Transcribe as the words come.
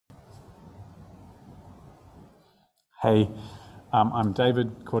Hey, I'm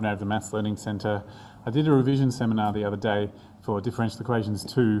David, coordinator of the Maths Learning Centre. I did a revision seminar the other day for Differential Equations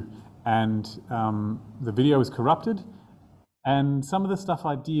 2, and the video was corrupted, and some of the stuff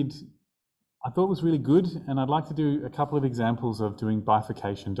I did I thought was really good, and I'd like to do a couple of examples of doing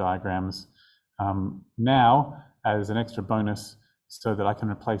bifurcation diagrams now as an extra bonus so that I can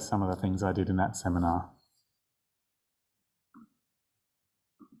replace some of the things I did in that seminar.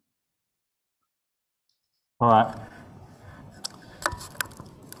 All right.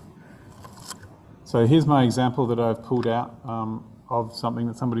 So here's my example that I've pulled out of something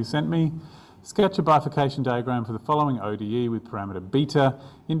that somebody sent me. Sketch a bifurcation diagram for the following ODE with parameter beta,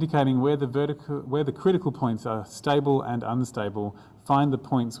 indicating where the critical points are stable and unstable. Find the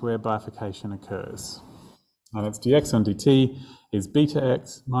points where bifurcation occurs. And it's dx on dt is beta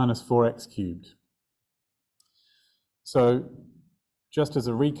x minus 4x cubed. So just as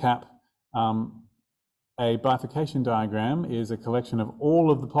a recap, a bifurcation diagram is a collection of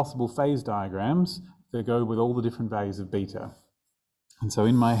all of the possible phase diagrams that go with all the different values of beta. And so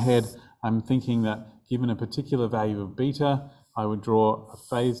in my head, I'm thinking that given a particular value of beta, I would draw a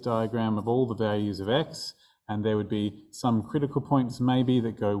phase diagram of all the values of x, and there would be some critical points maybe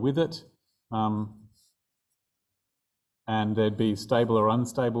that go with it, and there'd be stable or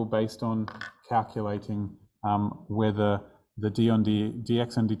unstable based on calculating whether the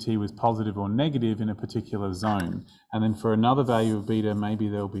dx on dt was positive or negative in a particular zone. And then for another value of beta, maybe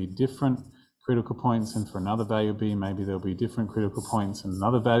there'll be different critical points, and for another value of b, maybe there'll be different critical points, and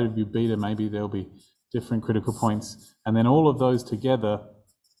another value of beta, maybe there'll be different critical points. And then all of those together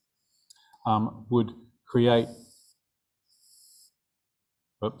would create,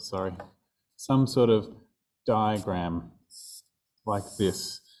 some sort of diagram like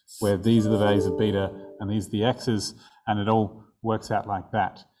this, where these are the values of beta and these are the x's, and it all works out like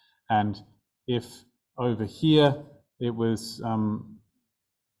that. And if over here it was,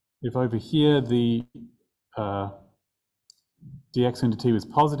 if over here the dx on dt was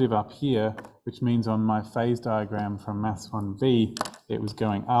positive up here, which means on my phase diagram from Maths 1b, it was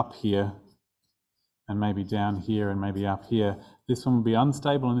going up here, and maybe down here, and maybe up here. This one would be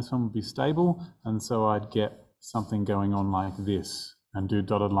unstable and this one would be stable, and so I'd get something going on like this, and do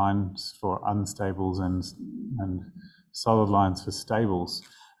dotted lines for unstables and solid lines for stables.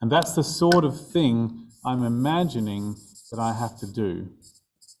 And that's the sort of thing I'm imagining that I have to do.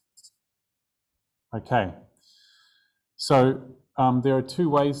 Okay, so there are two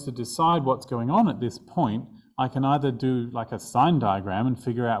ways to decide what's going on at this point. I can either do like a sign diagram and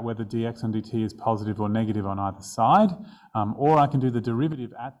figure out whether dx on dt is positive or negative on either side, or I can do the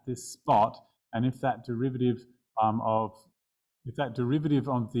derivative at this spot, and if that derivative of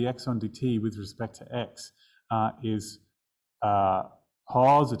the x on dt with respect to x is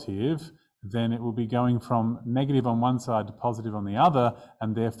positive, then it will be going from negative on one side to positive on the other,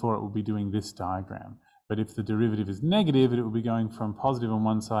 and therefore it will be doing this diagram. But if the derivative is negative, it will be going from positive on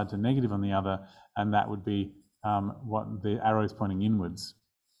one side to negative on the other, and that would be what the arrow is pointing inwards.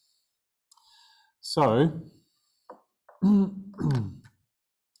 So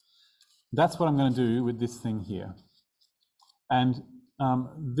that's what I'm going to do with this thing here. And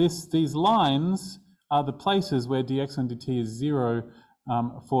these lines are the places where dx on dt is 0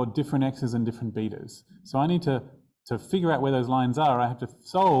 for different x's and different betas. So I need to figure out where those lines are. I have to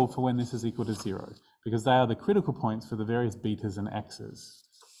solve for when this is equal to 0, because they are the critical points for the various betas and x's.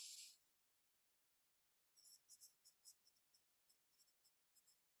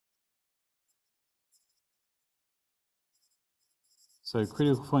 So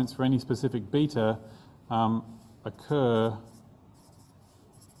critical points for any specific beta occur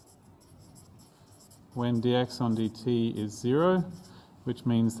when dx on dt is 0, which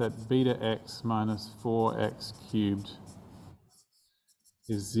means that beta x minus 4x cubed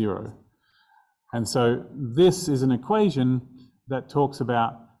is 0. And so this is an equation that talks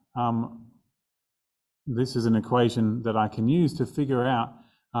about, this is an equation that I can use to figure out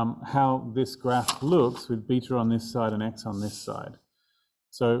how this graph looks with beta on this side and x on this side.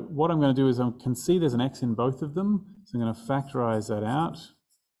 So what I'm going to do is I can see there's an x in both of them, so I'm going to factorize that out.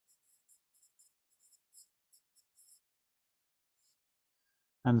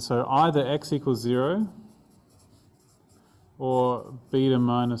 And so either x equals 0 or beta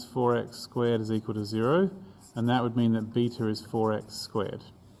minus 4x squared is equal to 0, and that would mean that beta is 4x squared.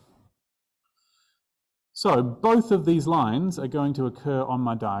 So both of these lines are going to occur on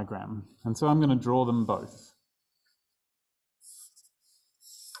my diagram, and so I'm going to draw them both.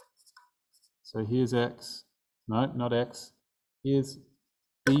 So here's x, no, not x, here's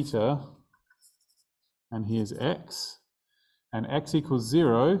beta, and here's x, and x equals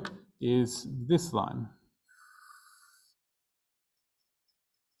 0 is this line.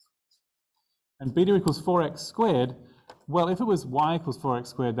 And beta equals 4x squared, well, if it was y equals 4x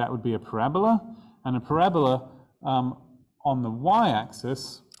squared, that would be a parabola. And a parabola on the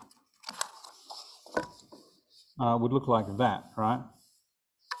y-axis would look like that, right?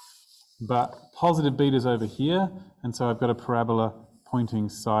 But positive beta's over here, and so I've got a parabola pointing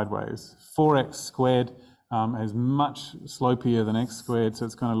sideways. 4x squared is much slopier than x squared, so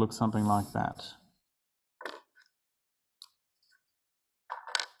it's going to look something like that.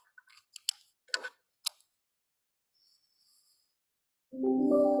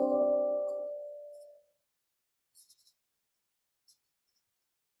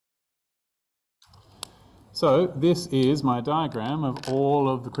 So this is my diagram of all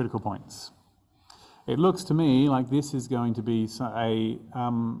of the critical points. It looks to me like this is going to be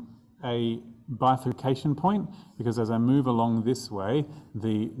a bifurcation point, because as I move along this way,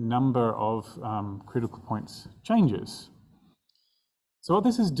 the number of critical points changes. So what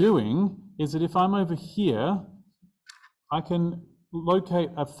this is doing is that if I'm over here, I can locate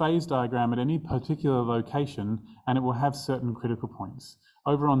a phase diagram at any particular location and it will have certain critical points.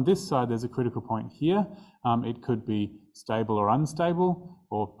 Over on this side, there's a critical point here. It could be stable or unstable,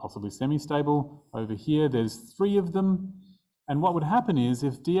 or possibly semi-stable. Over here, there's 3 of them. And what would happen is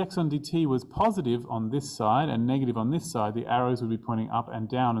if dx on dt was positive on this side and negative on this side, the arrows would be pointing up and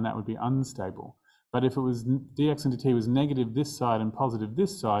down, and that would be unstable. But if it was dx on dt was negative this side and positive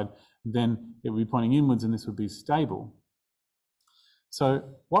this side, then it would be pointing inwards and this would be stable. So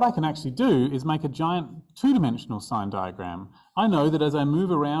what I can actually do is make a giant 2-dimensional sign diagram. I know that as I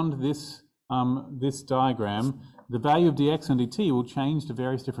move around this, this diagram, the value of dx and dt will change to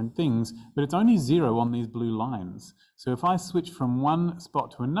various different things, but it's only 0 on these blue lines. So if I switch from one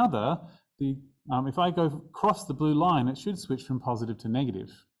spot to another, if I go across the blue line, it should switch from positive to negative.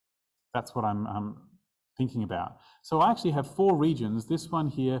 That's what I'm thinking about. So I actually have 4 regions, this one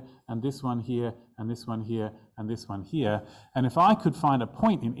here, and this one here, and this one here, and this one here. And if I could find a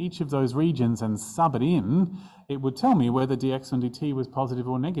point in each of those regions and sub it in, it would tell me whether dx and dt was positive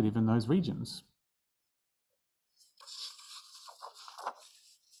or negative in those regions.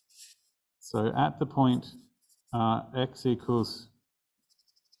 So at the point x equals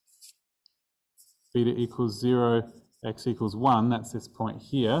beta equals 0, x equals 1, that's this point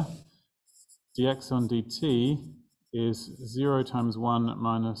here, dx on dt is 0 times 1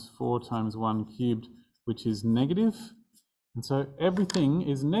 minus 4 times 1 cubed, which is negative. And so everything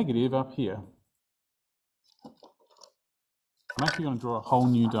is negative up here. I'm actually going to draw a whole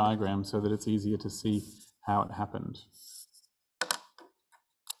new diagram so that it's easier to see how it happened.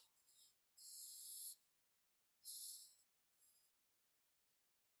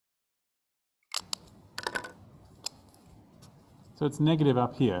 So it's negative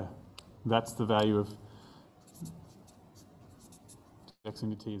up here. That's the value of dx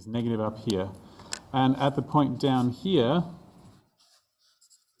and dt is negative up here. And at the point down here,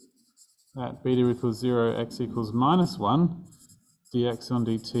 at beta equals 0, x equals minus 1, dx on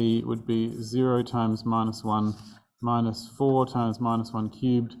dt would be 0 times minus 1 minus 4 times minus 1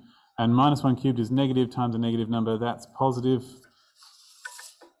 cubed. And minus 1 cubed is negative times a negative number. That's positive.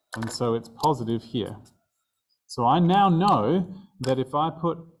 And so it's positive here. So I now know that if I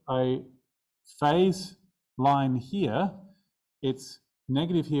put a phase line here, it's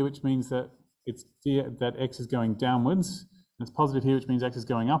negative here, which means that that x is going downwards, and it's positive here, which means x is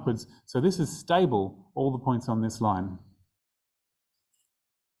going upwards. So this is stable, all the points on this line.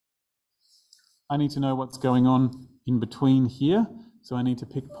 I need to know what's going on in between here, so I need to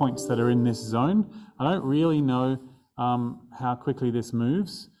pick points that are in this zone. I don't really know how quickly this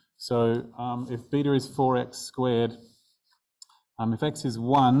moves. So if beta is 4x squared, if x is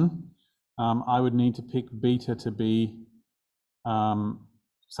 1, I would need to pick beta to be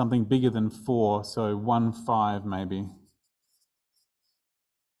something bigger than 4, so 1, 5 maybe.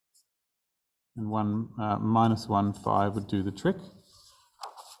 And 1 minus 1, 5 would do the trick.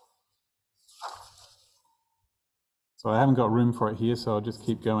 So I haven't got room for it here, so I'll just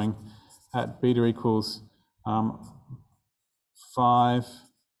keep going. At beta equals 5,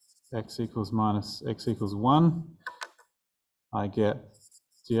 x equals minus x equals 1, I get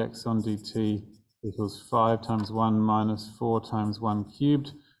dx on dt equals 5 times 1 minus 4 times 1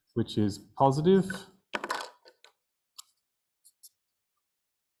 cubed, which is positive.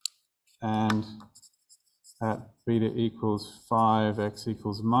 And at beta equals 5, x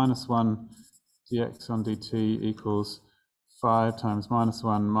equals minus 1, dx on dt equals 5 times minus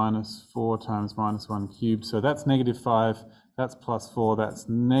 1 minus 4 times minus 1 cubed. So that's negative 5, that's plus 4, that's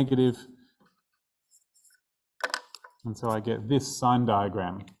negative. And so I get this sign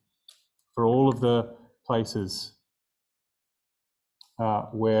diagram for all of the places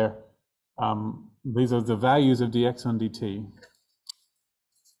where these are the values of dx on dt.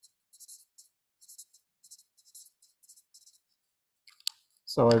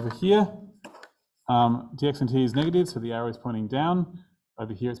 So over here, dx on t is negative, so the arrow is pointing down.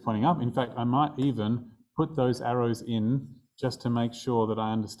 Over here it's pointing up. In fact, I might even put those arrows in just to make sure that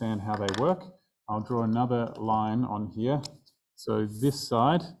I understand how they work. I'll draw another line on here. So this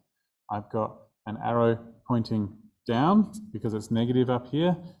side, I've got an arrow pointing down because it's negative up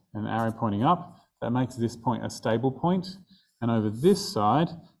here, and an arrow pointing up. That makes this point a stable point. And over this side,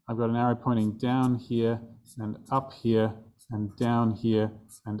 I've got an arrow pointing down here and up here and down here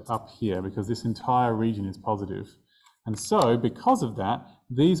and up here, because this entire region is positive. And so, because of that,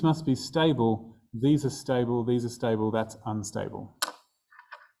 these must be stable, these are stable, these are stable, that's unstable.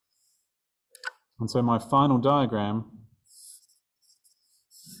 And so my final diagram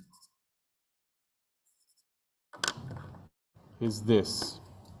is this.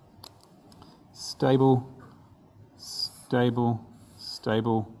 Stable, stable,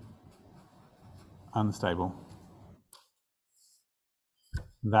 stable, unstable.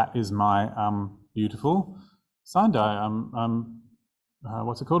 That is my beautiful sign diagram.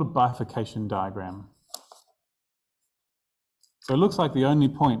 What's it called? A bifurcation diagram. So it looks like the only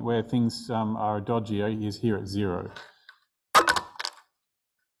point where things are dodgy is here at 0.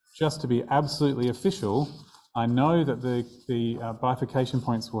 Just to be absolutely official, I know that the bifurcation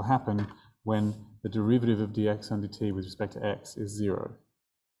points will happen when the derivative of dx on dt with respect to x is 0.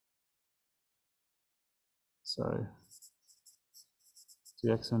 So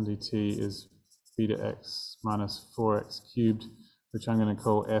dx on dt is beta x minus 4x cubed, which I'm going to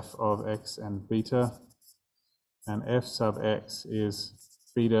call f of x and beta. And f sub x is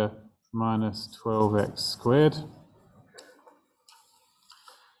beta minus 12x squared.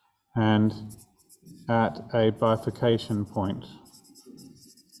 And at a bifurcation point,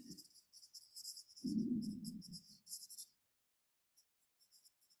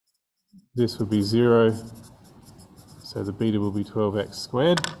 this would be 0, so the beta will be 12x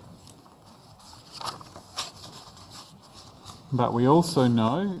squared. But we also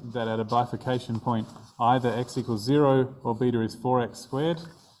know that at a bifurcation point, either x equals 0 or beta is 4x squared.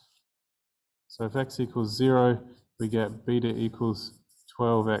 So if x equals 0, we get beta equals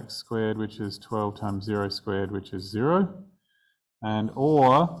 12x squared, which is 12 times 0 squared, which is 0. And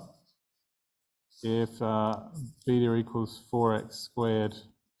or if beta equals 4x squared,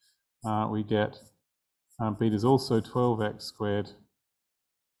 we get beta is also 12x squared.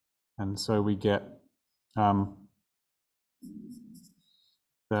 And so we get that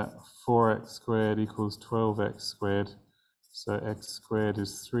 4x squared equals 12x squared. So x squared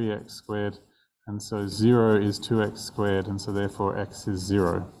is 3x squared. And so 0 is 2x squared, and so therefore x is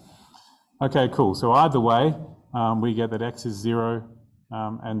 0. Okay, cool. So either way, we get that x is 0,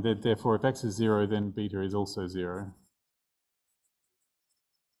 and that therefore if x is 0, then beta is also 0.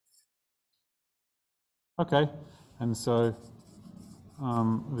 Okay, and so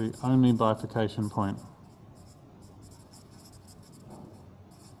the only bifurcation point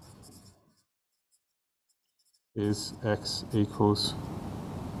is x equals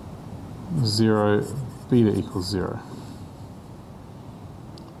 0, beta equals 0.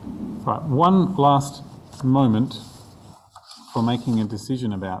 Right, one last moment for making a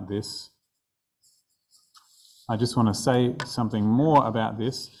decision about this. I just want to say something more about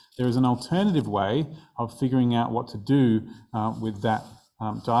this. There is an alternative way of figuring out what to do with that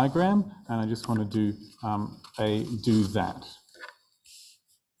diagram, and I just want to do do that.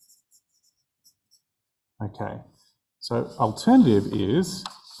 Okay, so alternative is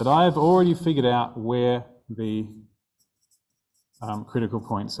that I have already figured out where the critical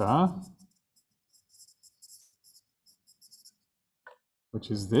points are, which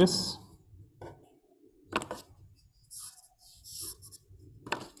is this.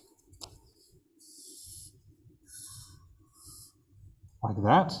 Like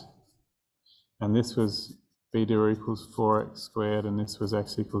that. And this was beta equals 4x squared, and this was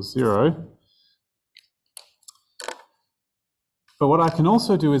x equals 0. But what I can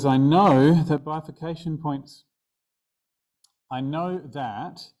also do is I know that bifurcation points, I know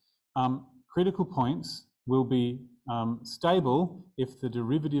that critical points will be stable if the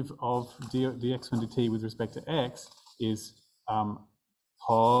derivative of dx on dt with respect to x is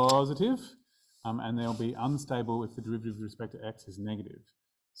positive, and they'll be unstable if the derivative with respect to x is negative.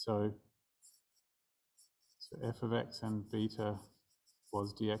 So f of x and beta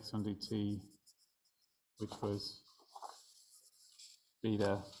was dx on dt, which was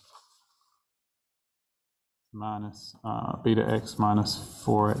beta minus beta x minus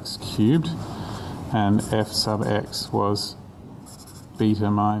 4x cubed, and f sub x was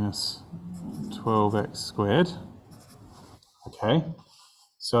beta minus 12x squared. Okay,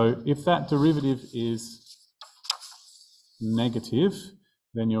 so if that derivative is negative,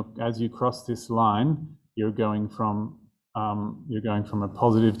 then as you cross this line, you're going from a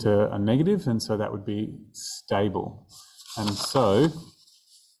positive to a negative, and so that would be stable. And so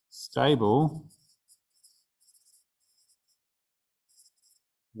stable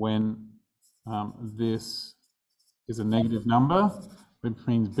when this is a negative number, which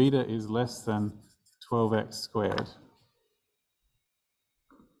means beta is less than 12x squared.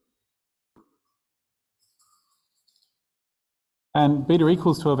 And beta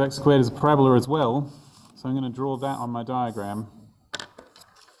equals 12x squared is a parabola as well, so I'm going to draw that on my diagram.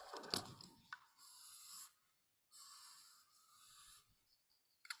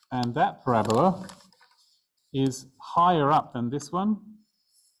 And that parabola is higher up than this one.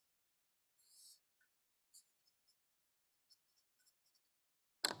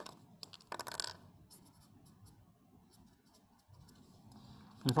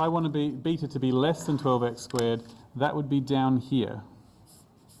 And if I want beta to be less than 12x squared, that would be down here.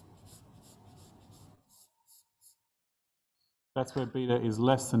 That's where beta is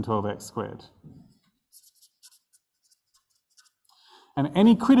less than 12x squared. And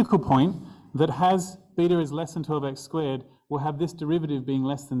any critical point that has beta is less than 12x squared will have this derivative being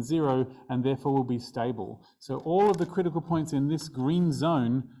less than 0 and therefore will be stable. So all of the critical points in this green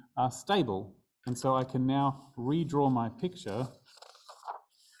zone are stable. And so I can now redraw my picture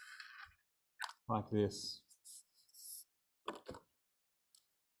like this.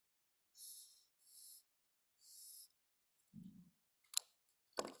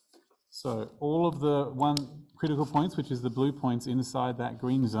 So all of the critical points, which is the blue points inside that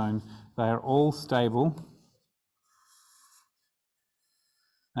green zone, they are all stable.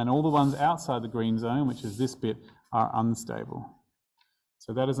 And all the ones outside the green zone, which is this bit, are unstable.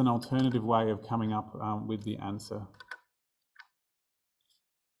 So that is an alternative way of coming up with the answer.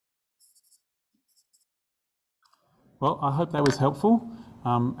 Well, I hope that was helpful,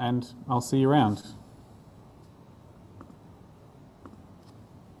 and I'll see you around.